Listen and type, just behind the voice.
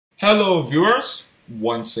Hello viewers,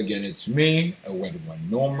 once again it's me, Ewaenruwa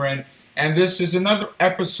Nomaren, and this is another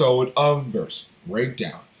episode of Verse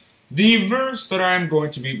Breakdown. The verse that I'm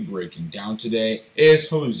going to be breaking down today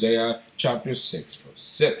is Hosea chapter 6 verse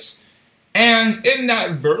 6. And in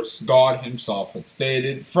that verse, God himself had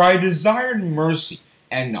stated, "For I desired mercy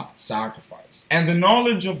and not sacrifice, and the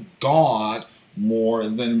knowledge of God more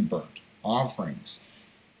than burnt offerings."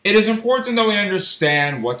 It is important that we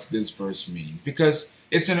understand what this verse means, because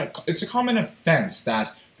it's a common offense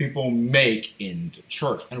that people make in the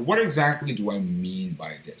church. And what exactly do I mean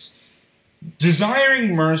by this?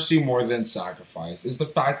 Desiring mercy more than sacrifice is the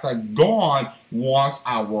fact that God wants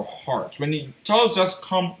our hearts. When he tells us,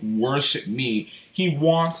 "Come worship me," he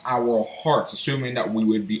wants our hearts, assuming that we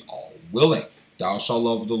would be all willing. "Thou shalt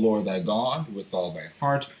love the Lord thy God with all thy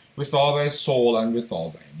heart, with all thy soul, and with all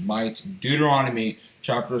thy might." Deuteronomy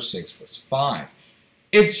chapter 6 verse 5.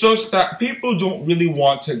 It's just that people don't really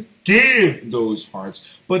want to give those hearts,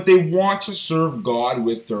 but they want to serve God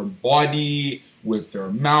with their body, with their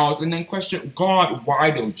mouth, and then question, "God,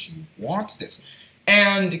 why don't you want this?"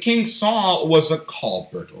 And King Saul was a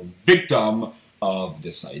culprit or victim of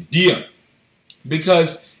this idea.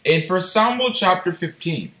 Because in 1 Samuel chapter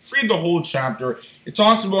 15, read the whole chapter, it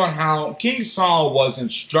talks about how King Saul was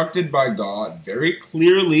instructed by God very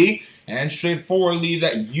clearly and straightforwardly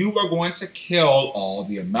that you are going to kill all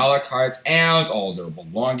the Amalekites and all their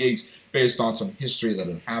belongings, based on some history that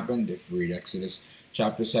had happened. If you read Exodus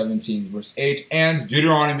chapter 17 verse 8 and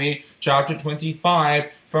Deuteronomy chapter 25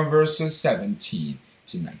 from verses 17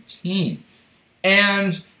 to 19.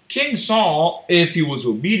 And King Saul, if he was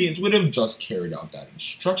obedient, would have just carried out that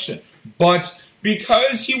instruction. But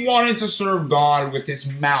because he wanted to serve God with his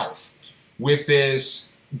mouth, with his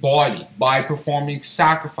body, by performing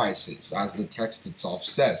sacrifices, as the text itself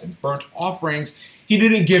says, and burnt offerings, he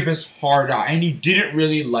didn't give his heart out, and he didn't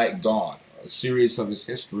really like God. A series of his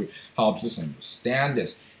history helps us understand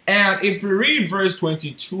this. And if we read verse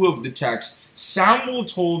 22 of the text, Samuel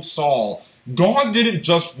told Saul, God didn't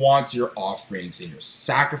just want your offerings and your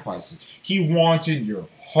sacrifices, he wanted your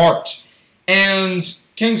heart. And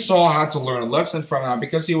King Saul had to learn a lesson from that.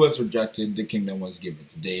 Because he was rejected, the kingdom was given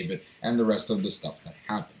to David, and the rest of the stuff that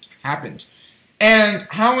happened. And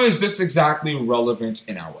how is this exactly relevant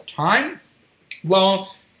in our time?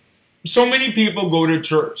 Well, so many people go to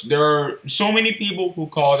church. There are so many people who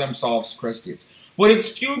call themselves Christians, but it's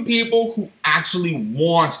few people who actually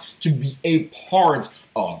want to be a part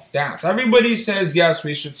of that. Everybody says, yes,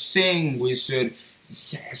 we should sing, we should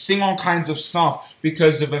sing all kinds of stuff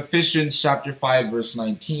because of Ephesians chapter 5 verse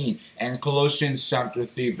 19 and Colossians chapter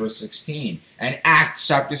 3 verse 16 and Acts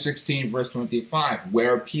chapter 16 verse 25,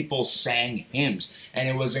 where people sang hymns and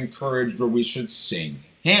it was encouraged where we should sing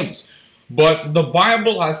hymns. But the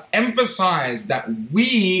Bible has emphasized that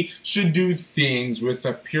we should do things with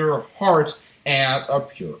a pure heart and a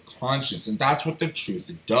pure conscience. And that's what the truth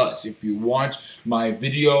does. If you watch my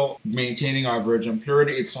video, Maintaining Our Virgin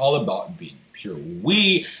Purity, it's all about being pure.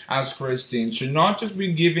 We, as Christians, should not just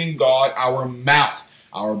be giving God our mouth,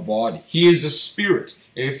 our body. He is a spirit.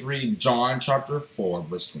 If you read John chapter 4,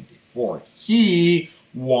 verse 24, he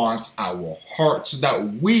wants our heart so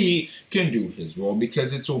that we can do his will,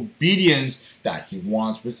 because it's obedience that he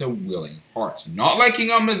wants with a willing heart. Not like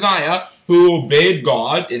King Messiah, who obeyed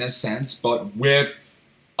God in a sense, but with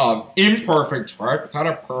an imperfect heart, without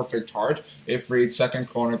a perfect heart. If you read 2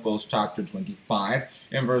 Chronicles chapter 25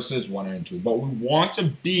 in verses 1 and 2. But we want to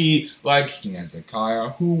be like King Hezekiah,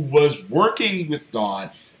 who was working with God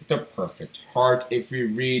with a perfect heart. If we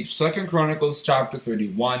read 2 Chronicles chapter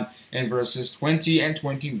 31 in verses 20 and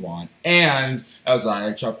 21 and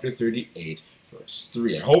Isaiah chapter 38 verse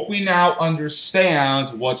 3. I hope we now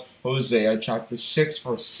understand what Hosea chapter 6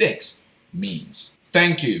 verse 6 means.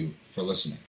 Thank you for listening.